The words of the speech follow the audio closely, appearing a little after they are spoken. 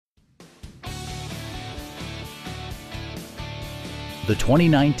the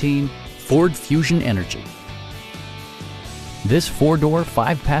 2019 Ford Fusion Energi. This four-door,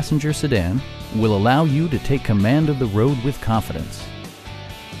 five-passenger sedan will allow you to take command of the road with confidence.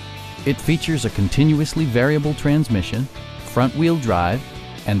 It features a continuously variable transmission, front-wheel drive,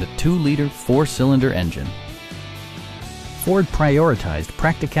 and a 2-liter four-cylinder engine. Ford prioritized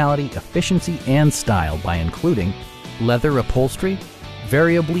practicality, efficiency, and style by including leather upholstery,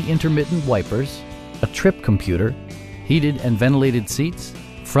 variably intermittent wipers, a trip computer, heated and ventilated seats,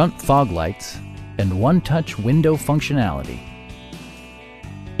 front fog lights, and one-touch window functionality.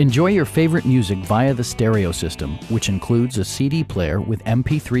 Enjoy your favorite music via the stereo system, which includes a CD player with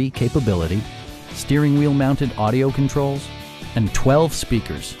MP3 capability, steering wheel mounted audio controls, and 12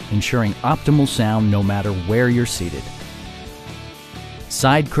 speakers, ensuring optimal sound no matter where you're seated.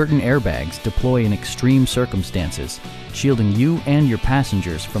 Side curtain airbags deploy in extreme circumstances, shielding you and your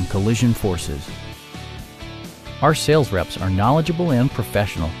passengers from collision forces. Our sales reps are knowledgeable and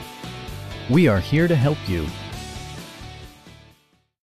professional. We are here to help you.